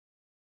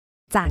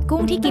จากกุ้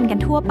งที่กินกัน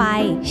ทั่วไป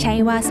ใช่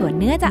ว่าส่วน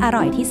เนื้อจะอ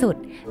ร่อยที่สุด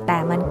แต่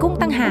มันกุ้ง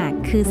ต่างหาก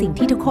คือสิ่ง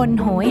ที่ทุกคน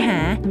โหยหา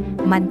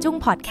มันจุ้ง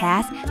พอดแค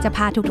สต์จะพ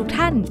าทุก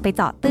ท่านไปเ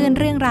จาะตื้น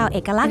เรื่องราวเอ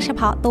กลักษณ์เฉ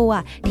พาะตัว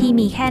ที่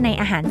มีแค่ใน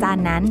อาหารจาน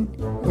นั้น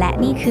และ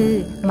นี่คือ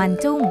มัน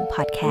จุ้งพ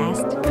อดแคส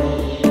ต์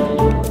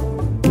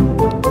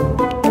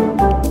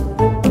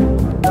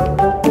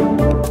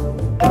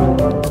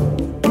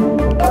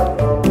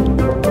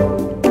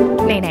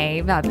ไหน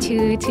แบบ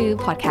ชื่อ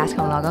พอดแคสต์ข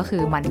องเราก็คื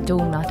อมันจุ้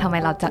งเนาะทำไม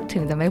เราถึ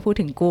งจะไม่พูด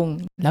ถึงกุ้ง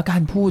แล้วกา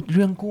รพูดเ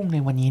รื่องกุ้งใน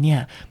วันนี้เนี่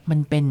ยมัน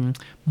เป็น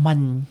มัน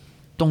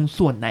ตรง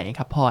ส่วนไหนค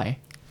รับพลอย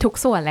ทุก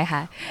ส่วนเลยค่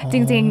ะจ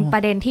ริงๆปร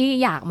ะเด็นที่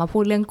อยากมาพู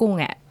ดเรื่องกุ้ง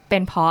เนี่ยเป็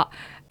นเพราะ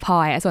พลอ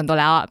ยส่วนตัว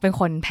แล้วเป็น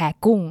คนแพ้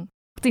กุ้ง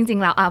จริง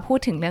ๆแล้วพูด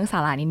ถึงเรื่องสา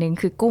ระนิดนึง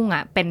คือกุ้ง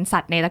เป็นสั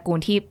ตว์ในตระกูล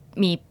ที่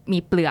มี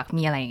เปลือก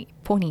มีอะไร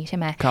พวกนี้ใช่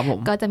ไหมครับผม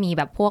ก็จะมีแ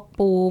บบพวก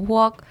ปูพ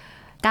วก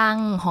กั้ง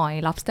หอย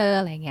lobster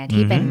อะไรเงี้ย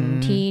ที่เป็น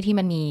ที่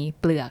มันมี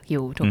เปลือกอ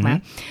ยู่ถูกไหม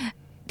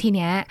ทีเ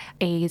นี้ย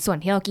ส่วน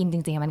ที่เรากินจ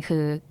ริงๆมันคื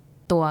อ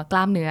ตัวก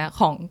ล้ามเนื้อ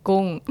ของ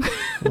กุ้ง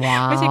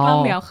ไม่ใช่กล้าม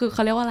เนื้อคือเข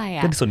าเรียกว่าอะไร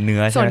เป็นส่วนเนื้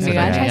อใช่ส่วนเ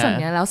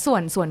นื้อแล้ว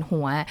ส่วน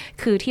หัว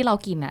คือที่เรา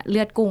กินเลื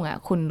อดกุ้ง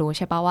คุณรู้ใ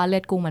ช่ป่ะว่าเลื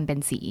อดกุ้งมันเป็น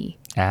สี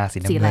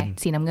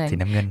น้ำเงิ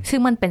นซึ่ง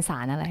มันเป็นสา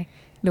รอะไร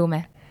รู้ไหม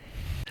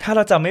ถ้าเร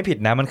าจำไม่ผิด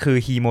นะมันคือ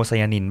ฮีโมไซ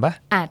ยานินป่ะ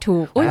ถู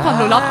กความ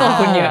รู้รอบตัว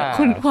คุณเยอะ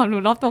ความ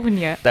รู้รอบตัวคุณ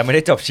เยอะแต่ไม่ไ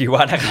ด้จบชีว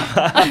ะนะครับ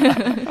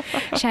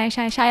ใ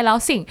ช่แล้ว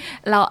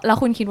แล้ว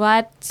คุณคิดว่า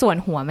ส่วน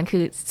หัวมันคื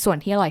อส่วน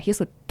ที่อร่อยที่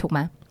สุดถูกไหม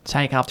ใ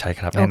ช่ครับ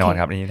แน่นอน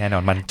ครับนี่แน่นอ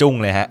นมันจุ้ง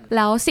เลยฮะแ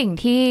ล้วสิ่ง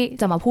ที่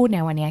จะมาพูดใน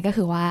วันนี้ก็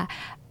คือว่า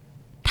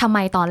ทำไม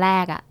ตอนแร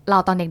กเรา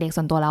ตอนเด็กๆ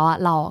ส่วนตัวแล้ว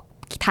เรา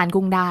ทาน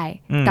กุ้งได้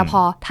แต่พ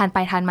อทานไป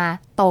ทานมา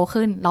โต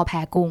ขึ้นเราแพ้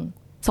กุ้ง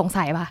สง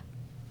สัยป่ะ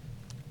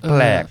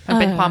แปลกมัน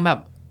เป็นความแบบ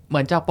เห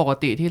มือนจากปก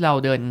ติที่เรา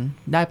เดิน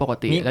ได้ปก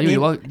ติแล้วอ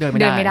ยู่ว่าเดินไม่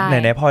ได้ไ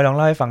หนพลอยลองเ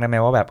ล่าให้ฟังได้ไหม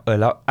ว่าแบบ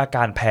แล้วอาก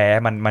ารแพ้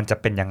มันจะ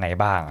เป็นยังไง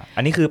บ้าง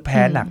อันนี้คือแพ้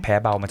หนักแพ้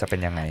เบามันจะเป็น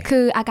ยังไงคื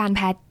ออาการแ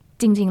พ้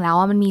จริงๆแล้ว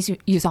มันมี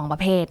อยู่2ปร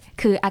ะเภท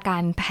คืออากา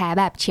รแพ้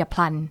แบบเฉียบพ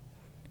ลัน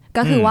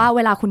ก็คือว่าเว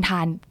ลาคุณ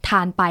ท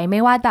านไปไม่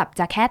ว่าแบบ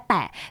จะแค่แ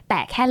ต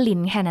ะแค่ลิ้น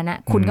แค่นั้น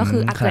คุณก็คื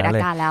อเกิดอา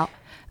การแล้ว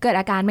เกิด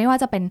อาการไม่ว่า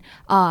จะเป็น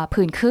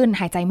ผื่นขึ้น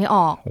หายใจไม่อ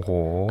อก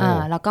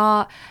แล้วก็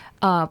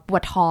ปว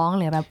ดท้อง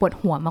หรือแบบปวด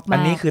หัวมากๆอั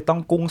นนี้คือต้อง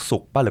กุ้งสุ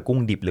กป่ะหรือกุ้ง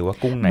ดิบหรือว่า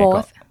กุ้งไหน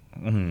ก็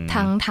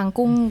ทั้ง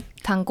กุ้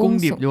ง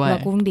สุกและ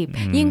กุ้งดิบ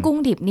ยิ่งกุ้ง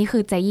ดิบนี่คื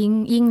อจะ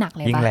ยิ่งหนักเ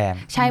ลยป่ะ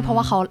ใช่เพราะ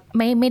ว่าเขา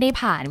ไม่ได้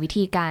ผ่านวิ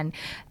ธีการ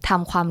ท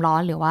ำความร้อ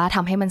นหรือว่าท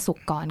ำให้มันสุก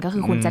ก่อนก็คื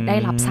อคุณจะได้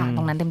รับสารต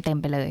รงนั้นเต็ม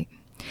ๆไปเลย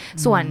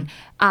ส่วน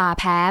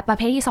แพ้ประเ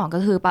ภทที่2ก็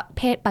คือ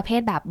ประเภ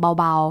ทแบบ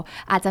เบา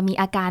ๆอาจจะมี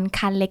อาการ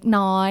คันเล็ก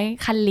น้อย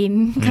คันลิ้น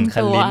คัน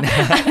ตัว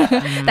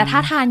แต่ถ้า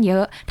ทานเย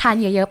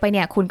อะไปเ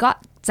นี่ยคุณก็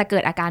จะเกิ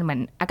ดอาการเหมือน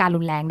อาการรุ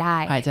นแรงได้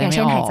อย่างเ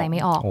ช่นหายใจไ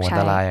ม่ออกอัน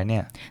ตรายเนี่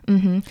ย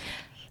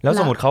แล้ว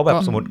สมมติเขาแบบ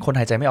สมมติคน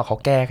หายใจไม่ออกเขา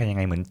แก้กันยังไ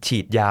งเหมือนฉี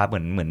ดยาเห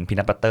มือนพี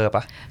นัทบัตเตอร์ป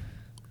ะ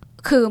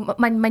คือ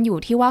มันอยู่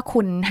ที่ว่า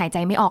คุณหายใจ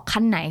ไม่ออก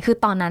ขั้นไหนคือ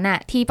ตอนนั้น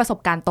ที่ประสบ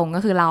การณ์ตรงก็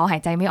คือเราหา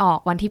ยใจไม่ออก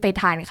วันที่ไป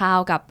ทานข้าว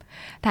กั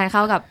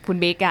บคุณ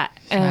บิ๊ก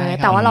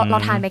แต่ว่าเรา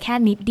ทานไปแค่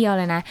นิดเดียว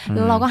เลยนะแ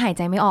ล้วเราก็หายใ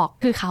จไม่ออก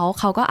คือเ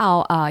ขาก็เอา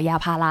ยา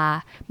พารา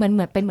เหมื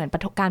อนเป็นเหมือน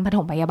การปฐ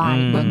มพยาบาล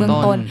เบื้อง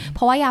ต้นเพ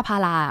ราะว่ายาพา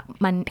รา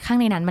มันข้าง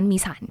ในนั้นมันมี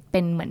สารเป็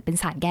นเหมือนเป็น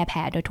สารแก้แ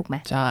พ้ด้วยถูกไหม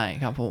ใช่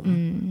ครับผม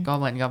ก็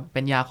เหมือนกับเ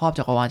ป็นยาครอบ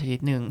จักรวาลชนิด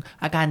นึง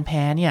อาการแ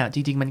พ้เนี่ยจ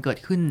ริงๆมันเกิด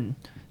ขึ้น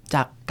จ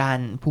ากการ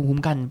ภูมิคุ้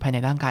มกันภายใน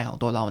ร่างกายของ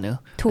ตัวเราเนอะ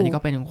อันนี้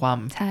ก็เป็นความ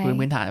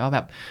พื้นฐานว่าแบ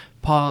บ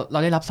พอเรา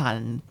ได้รับสาร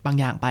บาง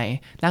อย่างไป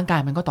ร่างกาย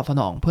มันก็ตอบส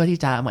นองเพื่อที่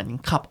จะเหมือน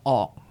ขับอ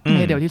อกใ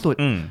ห้เร็วที่สุด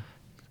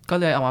ก็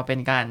เลยเอามาเป็น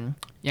การ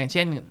อย่างเ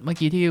ช่นเมื่อ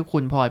กี้ที่คุ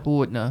ณพลอยพู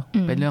ดเนอะ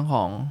เป็นเรื่องข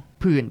อง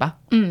ผื่นปะ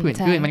ผื่น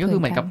ขึ้นมันก็คือ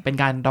เหมือนกับเป็น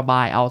การระบ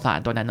ายเอาสาร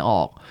ตัวนั้นอ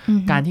อก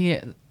การที่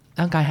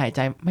ร่างกายหายใจ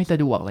ไม่สะ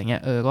ดวกอะไรเงี้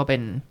ยก็เป็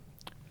น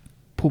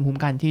ภูมิคุ้ม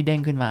กันที่เด้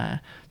งขึ้นมา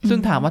ซึ่ง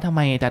ถามว่าทำไ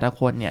มแต่ละ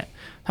คนเนี่ย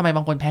ทำไมบ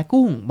างคนแพ้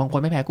กุ้งบางค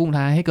นไม่แพ้กุ้ง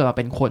ทั้งให้เกิดมาเ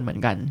ป็นคนเหมือน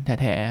กันแ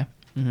ท้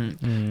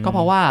ๆก็เพ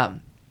ราะว่า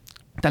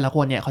แต่ละค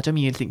นเนี่ยเขาจะ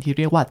มีสิ่งที่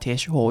เรียกว่า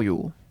threshold อยู่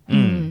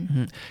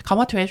คำ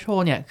ว่า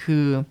threshold เนี่ยคื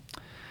อ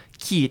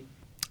ขีด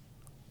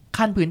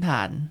ขั้นพื้นฐ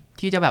าน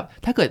ที่จะแบบ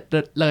ถ้าเกิด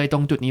เลยตร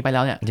งจุดนี้ไปแ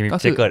ล้วเนี่ยก็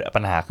จะเกิด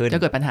ปัญหา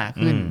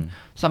ขึ้น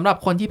สำหรับ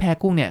คนที่แพ้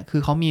กุ้งเนี่ยคื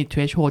อเขามี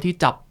threshold ที่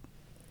จับ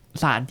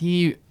สารที่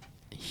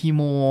ฮีโ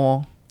ม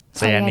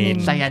ไซยานิน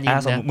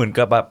เหมือน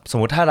กับแบบสม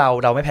มติถ้าเ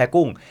ราไม่แพ้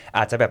กุ้งอ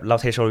าจจะแบบเรา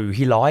เทโชอยู่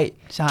ที่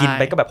100กินไ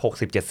ปก็แบบ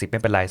60-70ไม่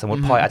เป็นไรสมม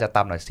ติพลอยอาจจะ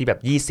ต่ำหน่อยที่แบบ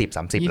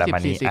20-30อะไรประมา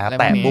ณนี้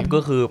แต่ปุ๊บก็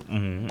คื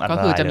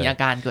อจะมีอา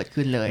การเกิด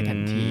ขึ้นเลยทัน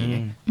ที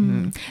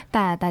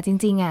แต่จ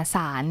ริงๆส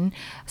า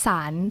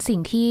รสิ่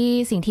ง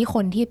ที่ค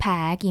นที่แพ้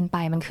กินไป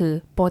มันคือ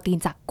โปรตีน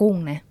จากกุ้ง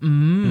นะ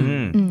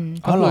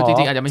ก็คือจ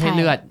ริงๆอาจจะไม่ใช่เ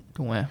ลือด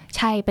ถูกไหมใ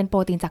ช่เป็นโป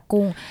รตีนจาก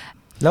กุ้ง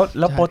แ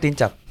ล้วโปรตีน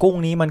จากกุ้ง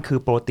นี้มันคือ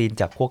โปรตีน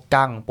จากพวก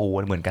กั้งปู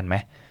เหมือนกันไหม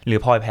หรือ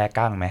พลอยแพ้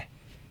กั้งไหม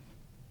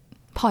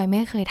พลอยไม่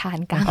เคยทาน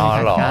กั้ง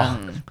หรอ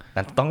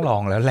นั่นต้องลอ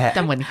งแล้วแหละแ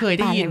ต่เหมือนเคย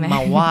ได้ยินม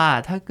าว่า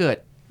ถ้าเกิด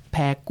แ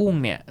พ้กุ้ง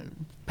เนี่ย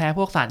แพ้พ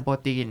วกสารโปร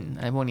ตีนอ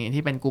ะไรพวกนี้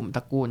ที่เป็นกลุ่มตร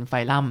ะกูลไฟ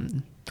ลัม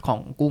ของ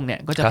กุ้งเนี่ย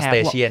ก็จะแพ้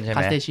พวกค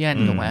าสเตเชียน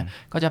ถูกไหม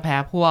ก็จะแพ้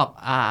พวก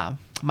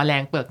แมล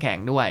งเปลือกแข็ง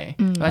ด้วย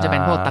ก็จะเป็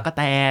นพวกตั๊กแ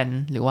ตน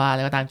หรือว่าอะไร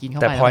ก็ตามกินเข้า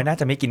ไปแต่พลอยน่า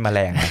จะไม่กินแมล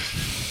ง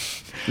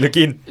หรือ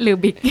กินหรือ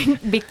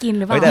บิ๊กกินห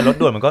รือเปล่าแต่รถ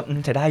ด่วนมันก็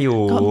ใช้ได้อยู่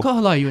ก็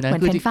อร่อยอยู่นะเหมื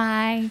อนเป็นไฟ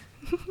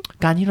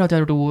การที่เราจะ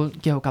รู้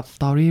เกี่ยวกับส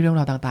ตอรี่เรื่อง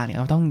ราวต่างๆเนี่ย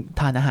เราต้อง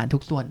ทานอาหารทุ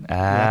กส่วน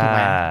ถูกไห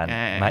ม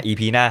มา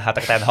EP หน้าครับ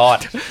ตั๊กแตนทอด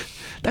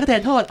ตั๊กแต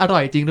นทอดอร่อ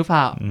ยจริงหรือเป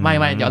ล่าไ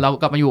ม่เดี๋ยวเรา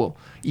กลับมาอยู่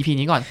EP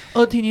นี้ก่อน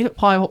ทีนี้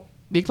พอ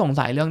บิ๊กสง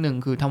สัยเรื่องนึง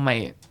คือทำไม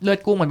เลือด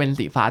กุ้งมันเป็น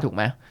สีฟ้าถูกไ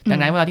หมดัง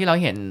นั้นเวลาที่เรา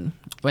เห็น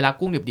เวลา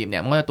กุ้งดิบๆเนี่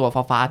ยมันก็จะตัว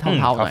ฟ้าๆเ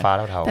ทาๆหน่อย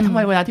แต่ทำไม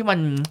เวลาที่มัน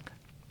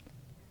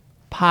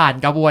ผ่าน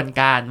กระบวน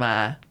การมา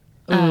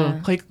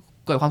เคย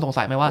เกิดความสง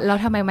สัยไหมว่าแล้ว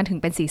ทำไมมันถึง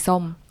เป็นสีส้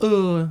ม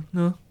เ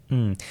นอะ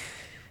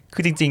คื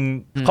อจริง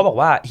ๆเขาบอก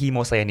ว่าฮีโม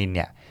ไซยานินเ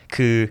นี่ย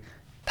คือ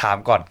ถาม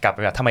ก่อนกลับไป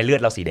ว่าทำไมเลือ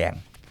ดเราสีแดง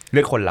เลื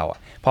อดคนเราอ่ะ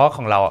เพราะข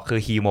องเราอ่ะคือ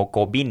ฮีโมโก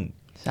ลบิน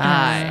ใ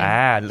ช่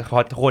พอ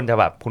ทุกคนจะ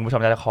แบบคุณผู้ช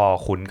มจะ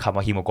คุ้นคำ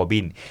ว่าฮีโมโกลบิ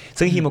น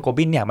ซึ่งฮีโมโกล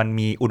บินเนี่ยมัน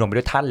มีอุดมไป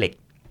ด้วยธาตุเหล็ก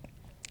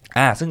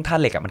ซึ่งธา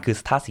ตุเหล็กอ่ะมันคือ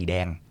ธาตุสีแด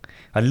ง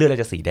เลือดเรา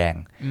จะสีแดง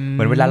เห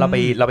มือนเวลาเรา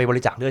ไปบ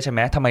ริจาคเลือดใช่ไหม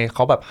ทำไมเข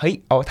าแบบเฮ้ย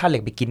เอาธาตุเหล็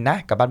กไปกินนะ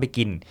กลับบ้านไป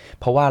กิน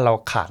เพราะว่าเรา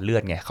ขาดเลือ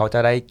ดไงเขาจะ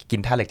ได้กิน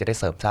ธาตุเหล็กจะได้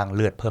เสริมสร้างเ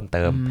ลือดเพิ่มเ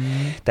ติม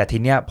แต่ที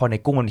เนี้ยพอใน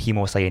กุ้งมันฮีโม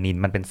ไซยานิน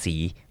มันเป็นสี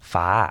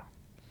ฟ้า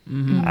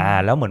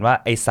แล้วเหมือนว่า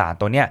ไอสาร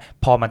ตัวเนี้ย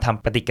พอมันท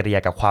ำปฏิกิริยา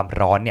กับความ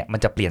ร้อนเนี่ยมัน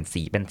จะเปลี่ยน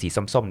สีเป็นสี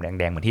ส้มๆแ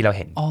ดงๆเหมือนที่เราเ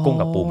ห็นกุ้ง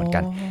กับปูเหมือนกั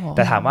นแ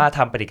ต่ถามว่าท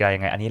ำปฏิกิริยายั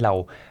งไงอันนี้เ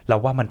รา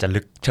ว่ามันจะลึ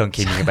กเชิงเค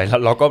มีไปแล้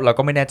วเรา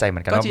ก็ไม่แน่ใจเหมื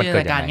อนกันว่ามันเ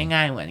กิดยังไงก็จินตนาการง่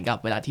ายๆเหมือนกับ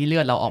เวลาที่เลื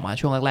อดเราออกมา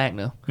ช่วงแรกๆ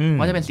เนอะ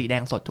ว่าจะเป็นสีแด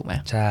งสดถูกไหม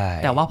ใช่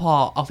แต่ว่าพอ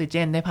ออกซิเจ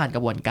นได้ผ่านกร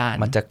ะบวนการ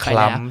มันจะค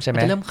ล้ำใช่ไหมมั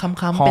นจะเริ่มค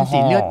ล้ำๆเป็นสี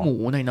เลือดหมู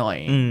หน่อย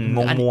ๆ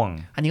ม่วง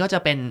ๆอันนี้ก็จะ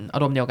เป็นอา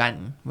รมณ์เดียวกัน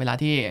เวลา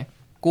ที่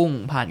กุ้ง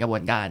ผ่านกระบว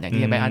นการอย่าง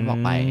ที่ไบอันบอก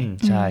ไป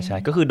ใช่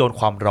ก็คือโดน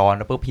ความร้อนแ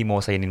ล้วปุ๊บฮีโม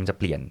ไซยานินจะ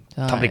เปลี่ยน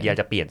ทำปฏิกิริยา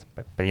จะเป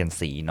ลี่ยน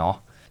สีเนาะ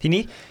ที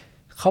นี้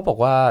เขาบอก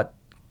ว่า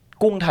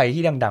กุ้งไทย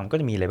ที่ดังๆก็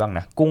จะมีอะไรบ้างน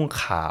ะกุ้ง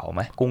ขาวไห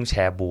มกุ้งแช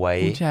บวย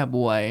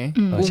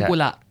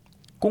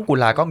กุ้งกุ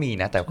ลาก็มี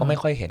นะแต่ก็ไม่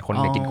ค่อยเห็นคน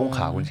กินกุ้งข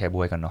าวกุ้งแชบ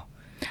วยกันเนาะ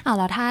แ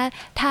ล้ว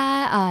ถ้า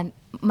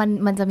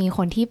มันจะมีค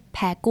นที่แ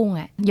พ้กุ้ง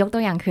อ่ะยกตั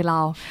วอย่างคือเ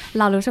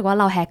รารู้สึกว่า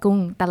เราแพ้กุ้ง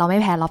แต่เราไม่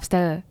แพ้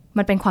lobster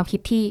มันเป็นความคิ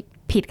ดที่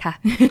ผิดค่ะ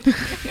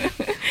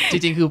จ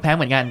ริงๆคือแพ้เ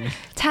หมือนกัน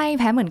ใช่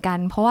แพ้เหมือนกัน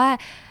เพราะว่า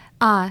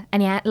อัน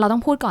เนี้ยเราต้อ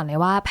งพูดก่อนเลย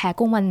ว่าแพ้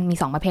กุ้งมันมี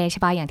2ประเภทใ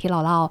ช่ป่ะอย่างที่เรา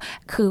เล่า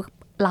คือ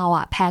เรา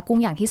อ่ะแพ้กุ้ง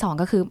อย่างที่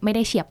2ก็คือไม่ไ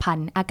ด้เฉียบพลัน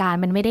อาการ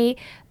มันไม่ได้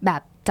แบ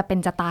บจะเป็น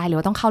จะตายหรือ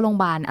ว่าต้องเข้าโรงพย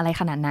าบาลอะไร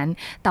ขนาดนั้น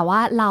แต่ว่า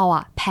เรา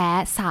อ่ะแพ้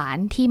สาร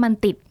ที่มัน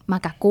ติดมา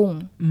กับกุ้ง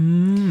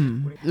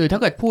หรือถ้า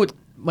เกิดพูด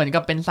เหมือนกั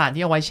บเป็นสาร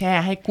ที่เอาไว้แช่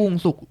ให้กุ้ง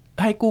สุก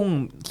ให้กุ้ง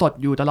สด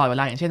อยู่ตลอดเว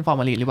ลาอย่างเช่นฟอร์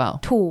มาลีนหรือเปล่า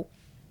ถูก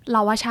เร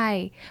าว่าใช่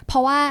เพรา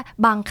ะว่า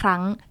บางครั้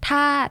ง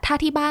ถ้า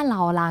ที่บ้านเร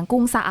าล้าง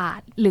กุ้งสะอาด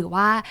หรือ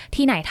ว่า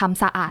ที่ไหนท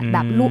ำสะอาดแบ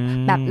บ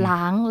ล้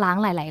าง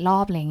หลายๆรอ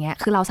บอะไรเงี้ย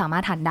คือเราสามา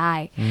รถทานได้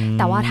แ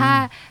ต่ว่า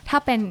ถ้า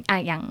เป็น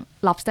อย่าง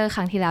lobster ค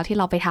รั้งที่แล้วที่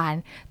เราไปทาน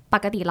ป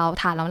กติเรา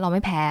ทานแล้วเราไ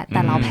ม่แพ้แ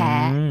ต่เราแพ้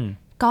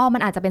ก็มั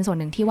นอาจจะเป็นส่วน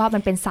หนึ่งที่ว่ามั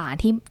นเป็นสาร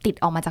ที่ติด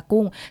ออกมาจาก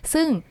กุ้ง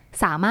ซึ่ง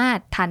สามารถ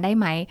ทานได้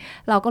ไหม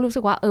เราก็รู้สึ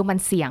กว่ามัน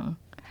เสี่ยง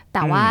แ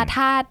ต่ว่า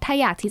ถ้า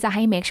อยากที่จะใ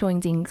ห้ make sure จ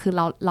ริงๆคือ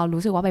เรา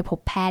รู้สึกว่าไปพบ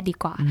แพทย์ดี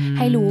กว่าใ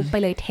ห้รู้ไป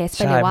เลยเทสไ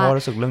ปเลยว่าใช่เพราะ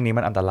รู้สึกเรื่องนี้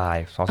มันอันตราย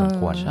พอสม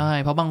ควรใช่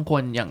เพราะบางค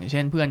นอย่างเ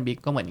ช่นเพื่อนบิ๊ก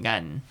ก็เหมือนกัน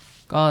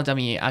ก็จะ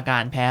มีอากา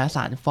รแพ้ส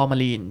ารฟอร์มา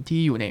ลีนที่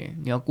อยู่ใน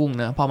เนื้อกุ้ง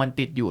เนอะพอมัน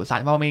ติดอยู่สา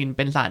รฟอร์มาลีนเ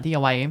ป็นสารที่เอ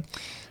าไว้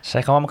ใช้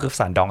คำว่ามันคือ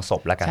สารดองศ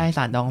พแล้วกันใช่ส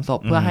ารดองศพ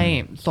เพื่อให้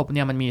ศพเ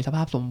นี่ยมันมีสภ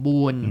าพสม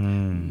บูรณ์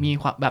มี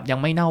ความแบบยัง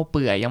ไม่เน่าเ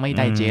ปื่อยยังไม่ไ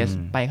ดเจส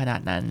ไปขนา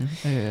ดนั้น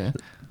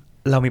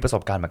เรามีประส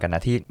บการณ์เหมือนกันน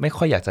ะที่ไม่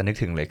ค่อยอยากจะนึก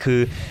ถึงเลย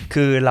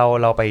คือเ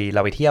ราไ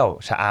ปเที่ยว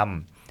ชะอ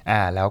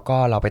ำแล้วก็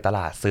เราไปตล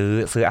าด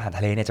ซื้ออาหารท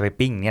ะเลเนี่ยจะไป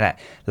ปิ้งนี่แหละ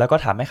แล้วก็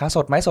ถามแม่ค้าส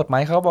ดไหม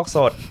เขาบอกส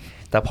ด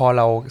แต่พอเ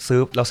รา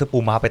ซื้อปู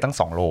ม้าไปตั้ง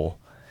2 โล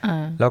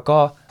แล้วก็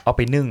เอาไ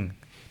ปนึ่ง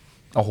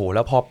โอ้โหแ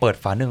ล้วพอเปิด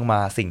ฝานึ่งมา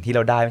สิ่งที่เร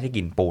าได้ไม่ใช่ก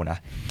ลิ่นปูนะ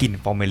กลิ่น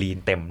ฟอร์มาลีน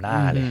เต็มหน้า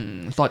เลย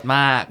สดม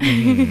าก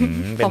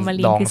เป็น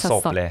ดองศ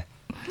พเลย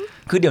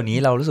คือเดี๋ยวนี้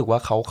เรารู้สึกว่า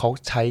เขา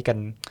ใช้กัน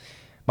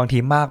บางที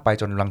มากไป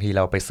จนบางทีเ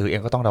ราไปซื้อเอ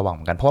งก็ต้องระวังเห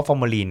มือนกันเพราะว่าฟอ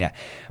ร์มาลีนเนี่ย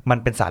มัน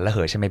เป็นสารระเห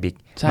ยใช่ไหมบิ๊ก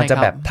มันจะ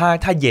แบบ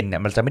ถ้าเย็นเนี่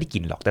ยมันจะไม่ได้ก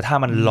ลิ่นหรอกแต่ถ้า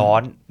มันร้อ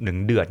น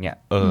เดือดเนี่ย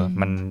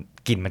มัน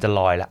กลิ่นมันจะล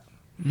อยละ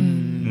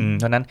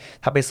เพราะนั้น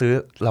ถ้าไปซื้อ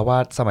เราว่า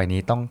สมัย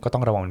นี้ก็ต้อ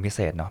งระวังเป็นพิเศ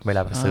ษเนาะเวล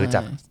าไปซื้อจ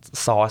าก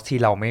ซอสที่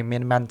เราไม่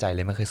มั่นใจเล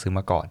ยไม่เคยซื้อ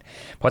มาก่อน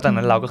เพราะตอน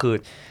นั้นเราก็คือ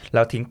เร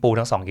าทิ้งปู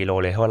ทั้ง2 กิโล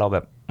เลยเพราะเราแบ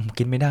บ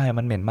กินไม่ได้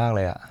มันเหม็นมากเ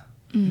ลยอ่ะ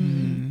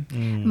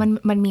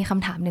มันมีค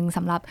ำถามนึงส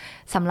ำห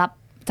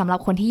รับ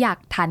คนที่อยาก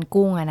ทาน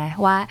กุ้งอะนะ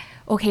ว่า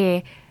โอเค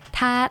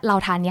ถ้าเรา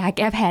ทานยาแ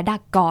ก้แพ้ดั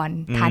กก่อน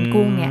ทาน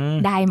กุ้งเนี่ย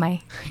ได้ไหม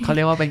เขาเ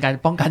รียกว่าเป็นการ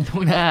ป้องกันทุ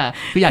กหน้า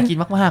คืออยากกิน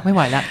มากๆไม่ไห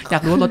วแล้วอยา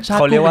กรู้รสชาติ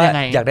กุ้งเป็นยังไ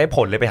งอยากได้ผ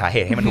ลเลยไปหาเห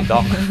ตุให้มันถูกต้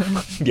อง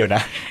เดี๋ยวน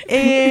ะ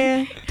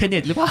เทเน็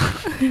ตหรือเปล่า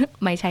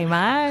ไม่ใช่ม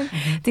าก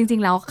จริ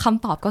งๆแล้วค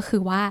ำตอบก็คื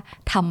อว่า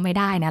ทำไม่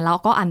ได้นะแล้ว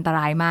ก็อันตร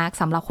ายมาก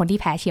สำหรับคนที่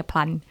แพ้เฉียบพ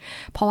ลัน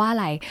เพราะว่าอะ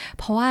ไร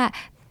เพราะว่า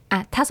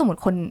ถ้าสมมติ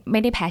คนไม่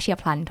ได้แพ้เฉียบ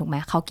พลันถูกไหม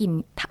เข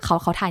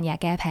าทานยา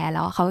แก้แพ้แ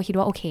ล้วเขาก็คิด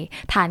ว่าโอเค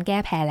ทานแก้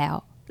แพ้แล้ว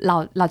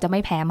เราจะไม่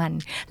แพ้มัน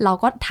เรา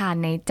ก็ทาน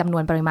ในจำนว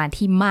นปริมาณ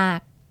ที่มาก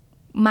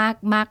ม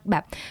ากแบ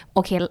บโอ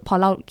เคพอ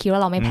เราคิดว่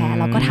าเราไม่แพ้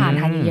เราก็ทาน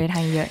เย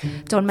อะ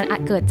จนมัน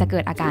จะเกิ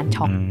ดอาการ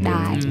ช็อกไ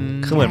ด้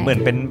คือเหมือน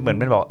เ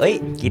ป็นบอกเอ้ย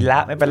กินละ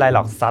ไม่เป็นไรหร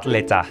อกซัดเล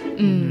ยจ้ะ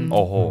โ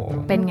อ้โห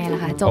เป็นไงล่ะ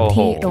คะจบ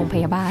ที่โรงพ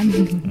ยาบาล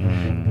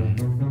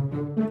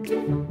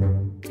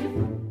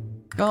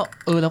ก็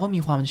แล้วก็มี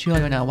ความเชื่อ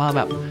ด้วยนะว่าแ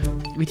บบ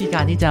วิธีกา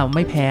รที่จะไ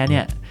ม่แพ้เ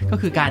นี่ยก็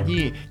คือการที่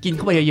กินเ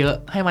ข้าไปเยอะ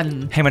ๆให้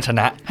มันช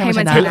นะแล้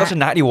วช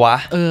นะดิวะ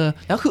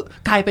แล้วคือ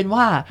กลายเป็น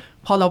ว่า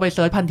พอเราไปเ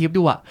ซิร์ชพันทิป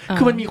ดูอ่ะ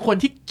คือมันมีคน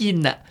ที่กิน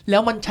อ่ะแล้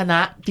วมันชนะ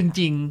จ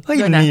ริงๆด้วย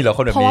นะ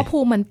เพราะว่าภู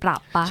มิมันปรั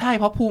บปะใช่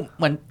เพราะภูมิเ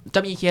หมือนจะ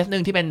มีเคสนึ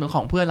งที่เป็นข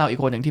องเพื่อนเราอีก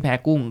คนหนึ่งที่แพ้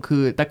กุ้งคื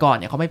อแต่ก่อน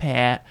เนี่ยเขาไม่แพ้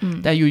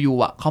แต่อยู่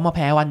ๆอ่ะเขามาแ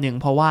พ้วันนึง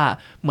เพราะว่า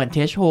เหมือนเท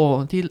สโช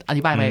ที่อ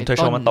ธิบายไป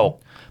ต้นมันตก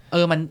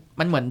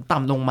มันเหมือนต่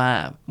ำลงมา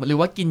หรือ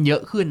ว่ากินเยอ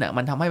ะขึ้นอ่ะ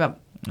มันทำให้แบบ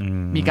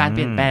มีการเป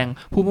ลี่ยนแปลง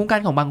ภูมิคุ้มกั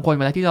นของบางคน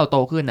เวลาที่เราโต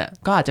ขึ้นน่ะ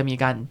ก็อาจจะมี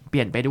การเป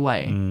ลี่ยนไปด้วย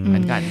เหมื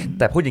อนกัน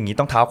แต่พูดอย่างนี้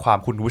ต้องเท้าความ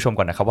คุณผู้ชม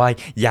ก่อนนะครับว่า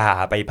อย่า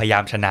ไปพยายา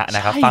มชนะน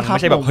ะครับฟังไ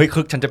ม่ใช่แบบเฮ้ย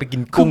คึกฉันจะไปกิ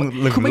นกุ้ง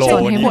1 โล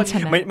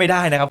ไม่ไ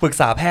ด้นะครับปรึก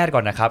ษาแพทย์ก่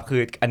อนนะครับคื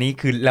ออันนี้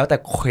คือแล้วแต่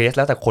เคสแ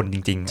ล้วแต่คนจ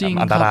ริง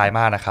ๆอันตรายม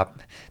ากนะครับ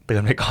เตือ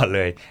นไว้ก่อนเ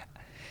ลย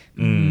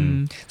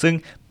ซึ่ง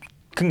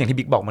อย่างที่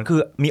บิ๊กบอกมันคือ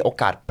มีโอ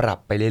กาสปรับ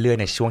ไปเรื่อย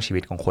ๆในช่วงชีวิ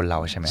ตของคนเรา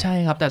ใช่ไหมใช่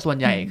ครับแต่ส่วน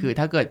ใหญ่คือ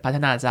ถ้าเกิดพัฒ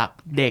นาจาก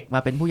เด็กมา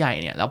เป็นผู้ใหญ่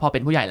เนี่ยแล้วพอเป็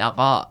นผู้ใหญ่แล้ว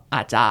ก็อ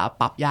าจจะ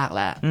ปรับยากแ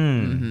ล้ว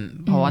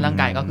เพราะว่าร่าง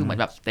กายก็คือเหมือน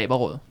แบบ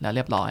stable แล้วเ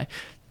รียบร้อย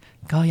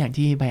ก็อย่าง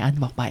ที่ไบอัน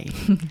บอกไป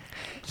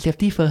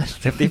safety first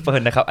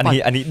นะครับอัน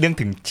นี้เรื่อง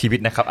ถึงชีวิต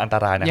นะครับอันต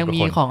รายนะยัง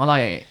มีของอร่อ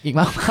ยอีก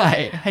มากมาย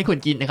ให้คุณ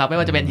กินนะครับไม่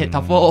ว่าจะเป็นเห็ด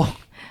ทัฟเฟิล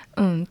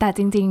แต่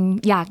จริง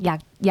ๆอย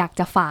าก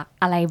จะฝาก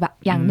อะไรแบบ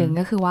อย่างหนึ่ง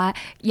ก็คือว่า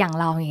อย่าง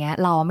เราอย่างเงี้ย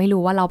เราไม่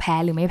รู้ว่าเราแพ้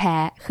หรือไม่แพ้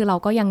คือเรา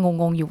ก็ยัง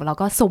งงอยู่เรา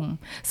ก็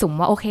สุ่ม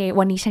ว่าโอเค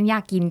วันนี้ฉันอยา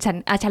กกิน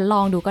ฉันล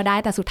องดูก็ได้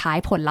แต่สุดท้าย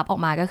ผลลัพธ์ออ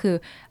กมาก็คือ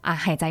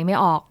หายใจไม่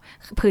ออก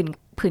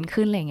ผื่น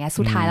ขึ้นอะไรอย่างเงี้ย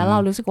สุดท้ายแล้วเรา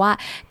รู้สึกว่า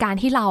การ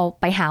ที่เรา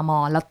ไปหาหมอ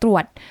แล้วตรว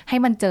จให้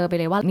มันเจอไป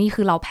เลยว่านี่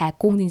คือเราแพ้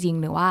กุ้งจริง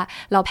ๆหรือว่า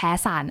เราแพ้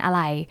สารอะไ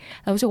ร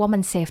เรารู้สึกว่ามั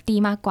นเซฟตี้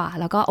มากกว่า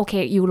แล้วก็โอเค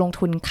ยูลง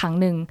ทุนครั้ง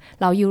นึง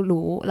เรายู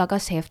รู้แล้วก็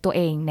เซฟตัวเ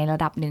องในระ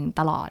ดับหนึ่ง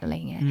ตลอดอะไร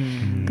เงี้ย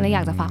ก็เลยอย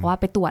ากจะฝากว่า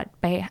ไปตรวจ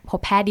ไปพบ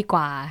แพทย์ดีก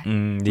ว่า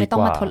ไม่ต้อง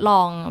มาทดล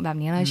องแบบ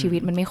นี้แล้วชีวิ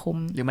ตมันไม่คุ้ม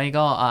หรือไม่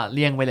ก็เ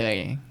ลี่ยงไปเลย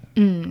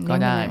ก็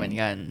ได้เหมือน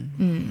กัน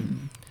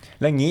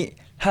แล้วอย่างนี้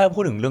ถ้าพู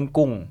ดถึงเรื่อง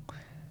กุ้ง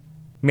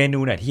เม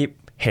นูไหนที่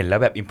เห็นแล้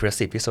วแบบ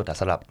impressive ที่สุด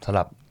สำห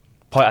รับ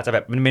พออาจจะแบ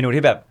บเป็นเมนู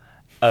ที่แบบ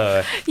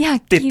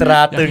ติดตร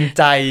าตรึงใ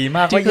จม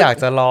ากว่าอยาก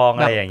จะลองอ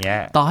ะไรอย่างเงี้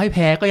ยต่อให้แ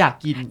พ้ก็อยาก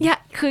กิน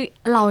คือ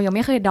เรายังไ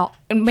ม่เคยดอง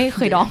ยังไม่เค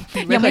ยดอง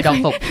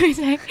ศพไม่ใ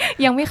ช่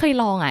ยังไม่เคย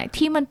ลอง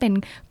ที่มันเป็น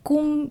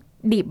กุ้ง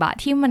ดิบ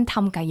ที่มันท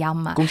ำกับย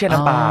ำกุ้งแช่น้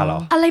ำปลาเหรอ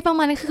อะไรประม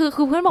าณนั้นคือ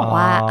เพื่อนบอก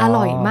ว่าอ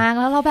ร่อยมาก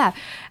แล้วเราแบบ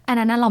อัน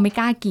นั้นเราไม่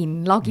กล้ากิน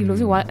เรากินรู้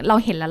สึกว่าเรา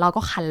เห็นแล้วเรา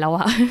ก็คันแล้ว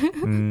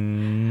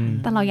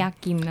แต่เราอยาก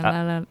กินแล้ว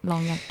ลอ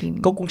งอยากกิน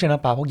ก็กุ้งแช่น้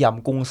ำปลาพวกย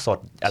ำกุ้งสด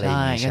อะไรอย่า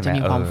งเงี้ยใช่ไหมจะ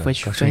มีความเฟรช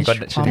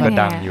ก็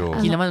ดังอยู่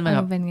กินแล้วมันแบ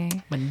บ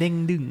มันเด้ง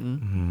ดึง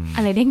อ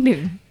ะไรเด้งดึ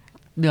ง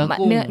เนื้อ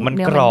กุ้งมัน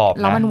กรอบ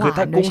นะคือ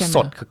ถ้ากุ้งส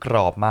ดคือกร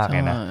อบมากเล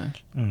ยนะ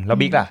แล้ว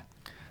บิ๊กล่ะ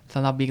ส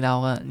ำหรับบิ๊กเรา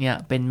ก็เนี่ย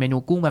เป็นเมนู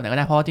กุ้งแบบไหนก็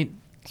ได้เพราะที่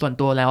ส่วน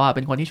ตัวแล้วเ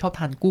ป็นคนที่ชอบ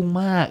ทานกุ้ง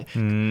มาก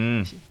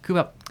คือแ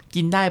บบ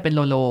กินได้เป็น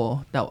โล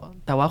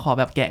แต่ว่าขอ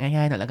แบบแกะง่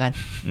ายๆหน่อยละกัน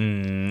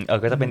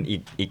ก็จะเป็น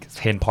อีกเ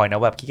พนพอยต์นะ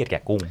แบบขี้เกียจแก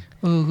ะกุ้ง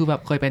คือแบ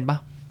บเคยเป็นปะ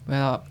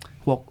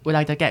เวลา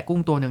จะแกะกุ้ง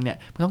ตัวนึงเนี่ย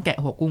มันต้องแกะ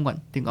หัวกุ้งก่อน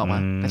ถึงออกมา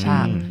กระชา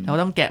กแล้ว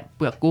ต้องแกะเ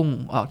ปลือกกุ้ง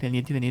ออกทีละ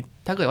นิด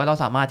ถ้าเกิดว่าเรา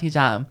สามารถที่จ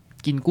ะ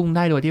กินกุ้งไ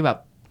ด้โดยที่แบบ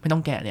ไม่ต้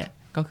องแกะเนี่ย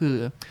ก็คือ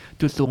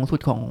จุดสูงสุด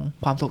ของ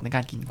ความสุขในก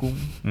ารกินกุ้ง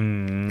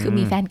คือ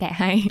มีแฟนแกะ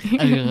ให้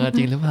จ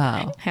ริงหรือเปล่า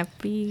แฮป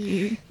ปี้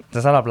แต่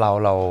สำหรับเร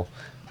า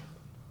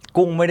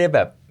กุ้งไม่ได้แบ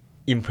บ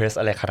อิมเพรส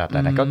อะไรขนาด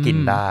นั้นก็กิน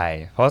ได้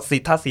เพราะ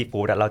ถ้าซี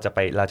ฟู้ดเราจ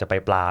ะไป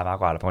ปลามาก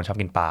กว่าเราเป็นคนชอบ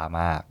กินปลา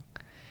มาก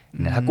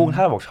เนี่ยถ้ากุ้งถ้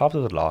าบอกชอบ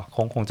สุดๆหรอ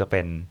คงจะเ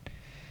ป็น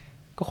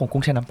ก็คงกุ้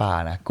งแช่น้ำปลา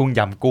นะกุ้งย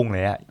ำกุ้งเล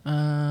ย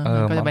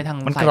ก็จะไปทาง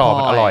มันกรอบ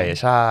มันอร่อย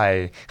ใช่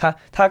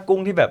ถ้ากุ้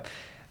งที่แบบ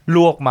ล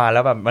วกมาแล้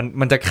วแบบ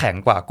มันจะแข็ง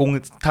กว่ากุ้ง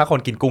ถ้าคน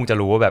กินกุ้งจะ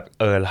รู้ว่าแบบ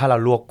ถ้าเรา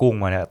ลวกกุ้ง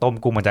มาเนี่ยต้ม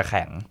กุ้งมันจะแ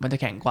ข็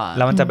งกว่าแ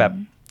ล้วมันจะแบบ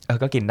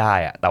ก็กินได้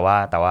อะแต่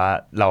ว่า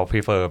เรา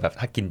prefer แบบ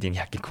ถ้ากินจริงอ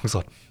ยากกินกุ้งส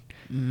ด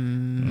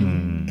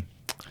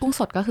กุ้ง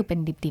สดก็คือเป็น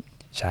ดิบ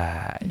ๆใช่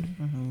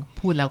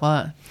พูดแล้วก็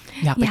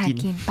อยากไปกิน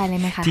ไปเลย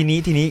ไหมคะที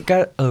นี้ก็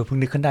เพิ่ง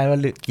นึกขึ้นได้ว่า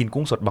กิน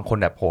กุ้งสดบางคน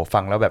แบบโหฟั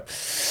งแล้วแบบ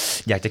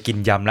อยากจะกิน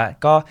ยำละ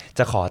ก็จ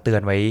ะขอเตือ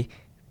นไว้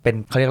เป็น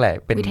เขาเรียกอะไร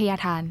เป็นวิทยา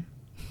ทาน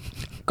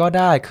ก็ไ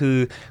ด้คือ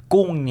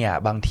กุ้งเนี่ย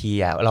บางที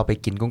เราไป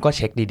กินกุ้งก็เ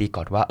ช็คดีๆก่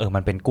อนว่ามั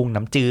นเป็นกุ้ง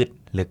น้ำจืด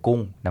หรือกุ้ง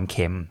น้ำเ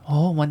ค็ม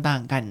มันต่า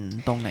งกัน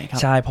ตรงไหนครับ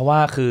ใช่เพราะว่า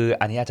คือ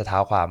อันนี้อาจจะเท้า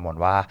ความหมด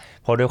ว่า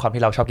เพราะด้วยความ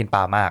ที่เราชอบกินปล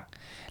ามาก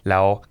แล้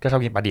วก็ชอ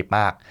บกินปลาดิบม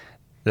าก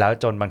แล้ว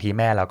จนบางที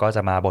แม่เราก็จ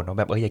ะมาบ่นว่า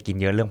แบบอย่ากิน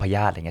เยอะเรื่องพย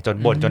าธิอะไรเงี้ยจน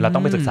บ่นจนเราต้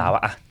องไปศึกษาว่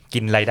ากิ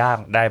นอะไร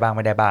ได้บ้างไ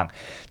ม่ได้บ้าง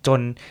จน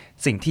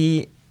สิ่งที่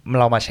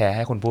เรามาแชร์ใ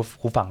ห้คุณ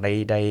ผู้ฟัง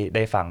ไ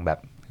ด้ฟังแบบ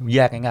แย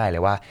กง่ายๆเล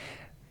ยว่า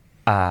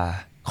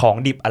ของ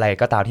ดิบอะไร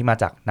ก็ตามที่มา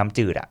จากน้ำ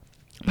จืด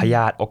พย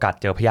าธิโอกาส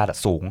เจอพยาธิ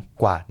สูง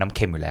กว่าน้ำเ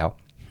ค็มอยู่แล้ว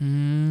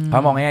เพรา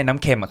ะมองง่ายๆน้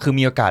ำเค็มคือ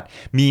มีโอกาส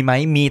มีไหม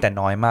มีแต่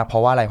น้อยมากเพรา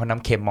ะว่าอะไรเพราะน้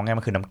ำเค็มมองง่าย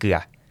มันคือน้ำเกลือ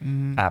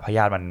พย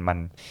าธิมัน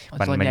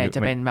ส่วนใหญ่จ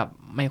ะเป็นแบบ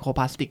ไมโครพ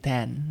ลาสติกแท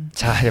น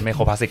ใช่ไมโค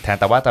รพลาสติกแทน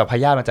แต่พ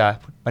ยาธิมั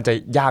นจะ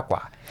ยากกว่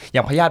าอย่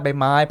างพยาธิใบ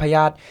ไม้พย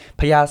าธิ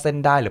เส้น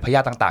ได้หรือพยา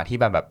ธิต่างๆที่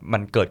แบบมั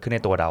นเกิดขึ้นใน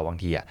ตัวเราบาง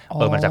ที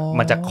มั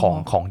นจะ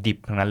ของดิบ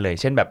ทั้งนั้นเลย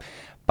เช่นแบบ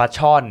ปลา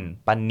ช่อน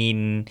ปลานิ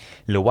ล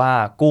หรือว่า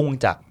กุ้ง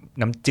จาก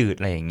น้ำจืด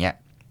อะไรอย่างเงี้ย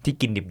ที่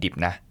กินดิบ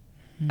ๆนะ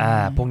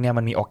พวกเนี้ย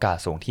มันมีโอกาส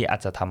สูงที่อา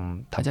จจะท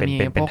ำ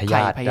เป็นพย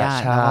าธิ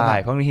ใช่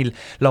เพราะบางที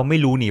เราไม่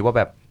รู้นี่ว่า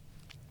แบบ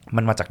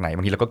มันมาจากไหนบ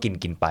างทีเราก็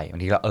กินไปบา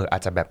งทีก็อา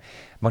จจะแบบ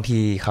บางที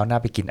เขาหน้า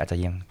ไปกินอาจจะ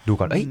ยังดู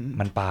ก่อน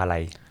มันปลาอะไร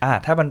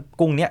ถ้ามัน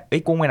กุ้งเนี้ย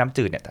กุ้งแม่น้ำ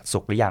จืดเนี่ยสุ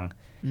กหรือยัง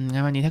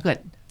งั้นวันนี้ถ้าเกิด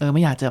ไ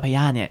ม่อยากเจอพย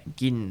าธิเนี่ย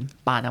กิน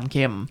ปลาน้ำเ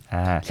ค็ม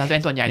ซะเป็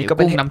นส่วนใหญ่หรือ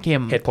กุ้งน้ำเค็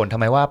มเหตุผลทำ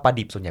ไมว่าปลา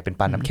ดิบส่วนใหญ่เป็น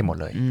ปลาน้ำเค็มหมด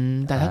เลย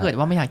แต่ถ้าเกิด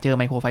ว่าไม่อยากเจอ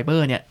ไมโครไฟเบอ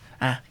ร์เนี่ย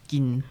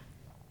กิน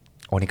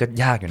นี่ก็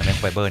ยากอยู่นะไมโค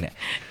รไฟเบอร์เนี่ย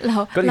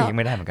ก็เลี้ยงไ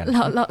ม่ได้เหมือนกัน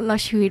เรา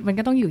ชีวิตมัน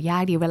ก็ต้องอยู่ยา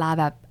กดีเวลา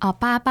แบบ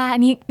ป้า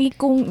นี่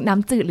กุ้งน้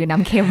ำจืดหรือน้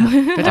ำเค็ม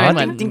ก็จะเห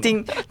มือนจ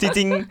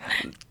ริง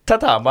ถ้า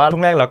ถามว่าช่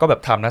วงแรกเราก็แบ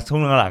บทำนะช่ว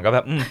งหลังก็แบ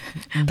บ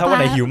ถ้าวัน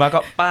ไหนหิวมาก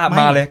ก็ป้า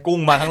มาเลยกุ้ง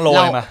มาทั้งโล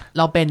เลยมาเ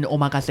ราเป็นโอ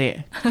มากาเสะ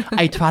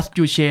I trust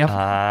you chef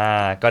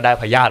ก็ได้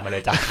พยาธิมาเล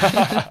ยจ้ะ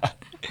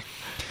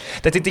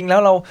แต่จริงๆแล้ว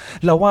เ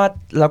ราว่า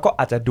เราก็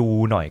อาจจะดู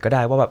หน่อยก็ไ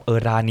ด้ว่าแบบ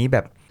ร้านนี้แบ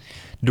บ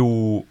ดู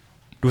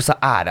สะ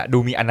อาดดู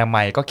มีอนา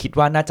มัยก็คิด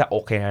ว่าน่าจะโอ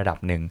เคในระดับ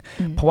หนึ่ง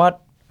เพราะว่า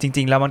จ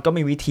ริงๆแล้วมันก็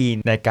มีวิธี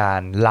ในกา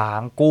รล้า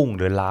งกุ้งห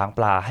รือล้างป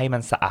ลาให้มั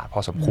นสะอาดพ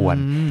อสมควร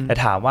แต่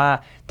ถามว่า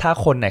ถ้า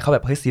คนไหนเขาแบ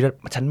บเฮ้ยซีเรียส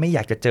ฉันไม่อย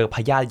ากจะเจอพ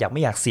ยาธิอยากไ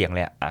ม่อยากเสี่ยงเล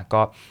ย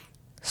ก็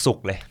สุก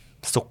เลย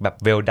สุกแบบ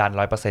เวลดัน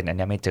 100% อัน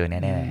นี้ไม่เจอแน่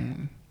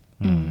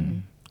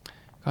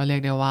ๆก็เรีย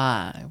กได้ว่า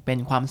เป็น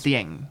ความเสี่ย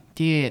ง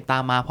ที่ตา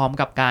มมาพร้อม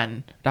กับการ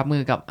รับมื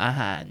อกับอา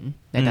หาร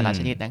ในแต่ละช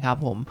นิดนะครับ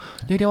ผม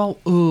เรียกได้ว่า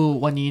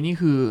วันนี้นี่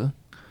คือ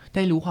ไ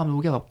ด้รู้ความรู้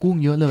เกี่ยวกับกุ้ง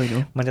เยอะเลยเนอ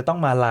ะมันจะต้อง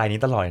มาลายนี้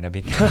ตลอดนะ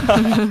บิ๊ก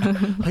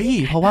เฮ้ย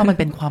เพราะว่ามัน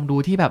เป็นความรู้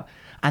ที่แบบ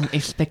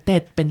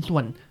unexpected เป็นส่ว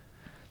น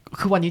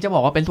คือวันนี้จะบอ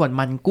กว่าเป็นส่วน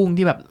มันกุ้ง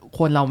ที่แบบ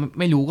คนเรา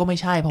ไม่รู้ก็ไม่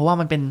ใช่เพราะว่า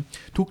มันเป็น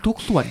ทุก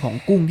ส่วนของ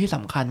กุ้งที่ส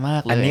ำคัญมา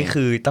กเลยอันนี้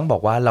คือต้องบอ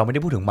กว่าเราไม่ได้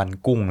พูดถึงมัน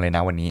กุ้งเลยน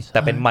ะวันนี้แ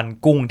ต่เป็นมัน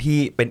กุ้งที่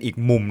เป็นอีก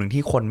มุมหนึ่ง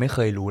ที่คนไม่เค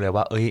ยรู้เลย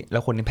ว่าแล้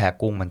วคนที่แพ้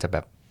กุ้งมันจะแบ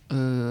บ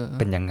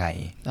เป็นยังไง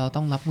เราต้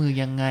องรับมือ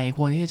ยังไงค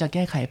วรที่จะแ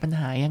ก้ไขปัญห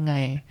ายังไง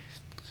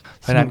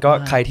เพราะนั้นก็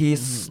ใครที่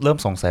เริ่ม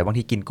สงสัยบาง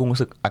ทีกินกุ้งรู้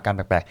สึกอาการแ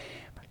ปลก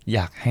ๆอย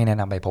ากให้แนะ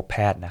นำไปพบแพ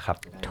ทย์นะครับ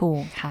ถู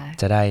กค่ะ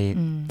จะได้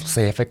เซ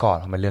ฟไว้ก่อน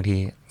เพราะเป็นเรื่องที่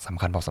ส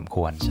ำคัญพอสมค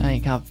วรใช่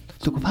ครับ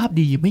สุขภาพ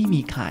ดีไม่มี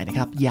ขายนะค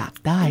รับอยาก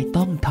ได้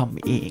ต้องท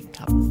ำเองค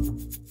รับ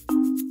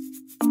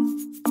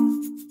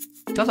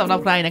ก็สำหรับ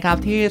ใครนะครับ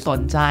ที่สน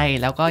ใจ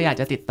แล้วก็อยาก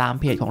จะติดตาม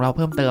เพจของเราเ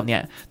พิ่มเติมเนี่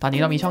ยตอนนี้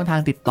เรามีช่องทาง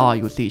ติดต่อ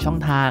อยู่4ช่อง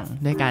ทาง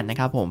ด้วยกันนะ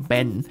ครับผมเ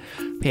ป็น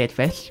เพจ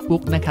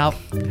Facebook นะครับ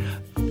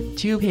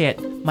ชื่อเพจ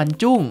มัน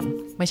จุ้ง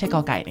ไม่ใช่ก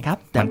อไก่นะครับ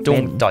แต่เป็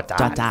นจอ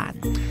จาน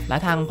และ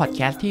ทางพอดแค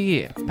สต์ที่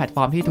แพลตฟ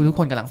อร์มที่ทุก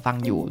คนกำลังฟัง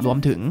อยู่รวม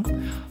ถึง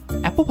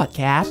Apple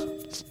Podcast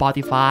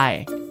Spotify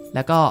แ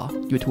ล้วก็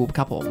YouTube ค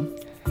รับผม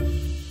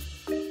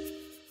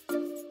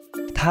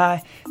ถ้า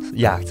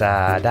อยากจะ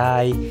ได้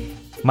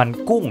มัน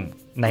กุ้ง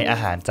ในอา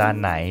หารจาน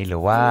ไหนหรื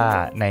อว่า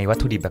ในวัต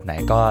ถุดิบแบบไหน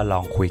ก็ล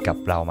องคุยกับ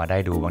เรามาได้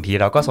ดูบางที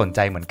เราก็สนใจ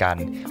เหมือนกัน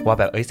ว่า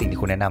แบบสิ่งที่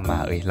คุณแนะนำมา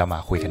เรามา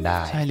คุยกันได้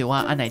ใช่หรือว่า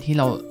อันไหน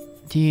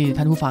ที่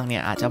ท่านผู้ฟังเนี่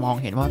ยอาจจะมอง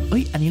เห็นว่า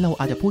อันนี้เรา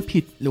อาจจะพูดผิ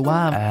ดหรือว่า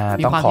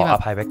ต้องขออ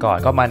ภัยไว้ก่อน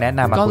ก็มาแนะน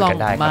ำมาคุยกั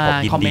นได้ครับผม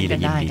ยินดีกั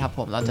นได้ครับผ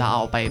มเราจะเอ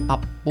าไปปรั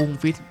บปรุง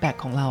ฟีดแบ็ก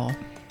ของเรา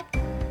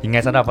ยังไง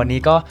สำหรับวันนี้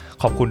ก็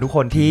ขอบคุณทุกค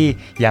นที่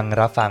ยัง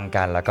รับฟัง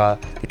กันแล้วก็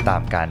ติดตา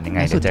มกันยังไง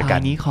เดี๋ยวเจอกันสุดท้า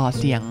ยนี้ขอ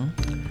เสียง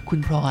คุณ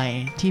พลอย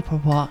ที่เพ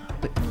ราะ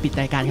ปิด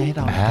รายการให้เ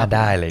ราไ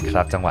ด้เลยค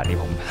รับจังหวะนี้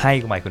ผมให้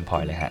ไมค์คุณพลอ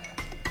ยเลยฮะ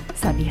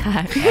สวัสดีค่ะ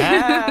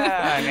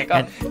ยังไงก็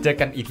เจอ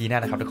กัน EP หน้า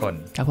นะครับทุกคน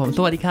ครับผมส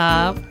วัสดีครั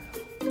บ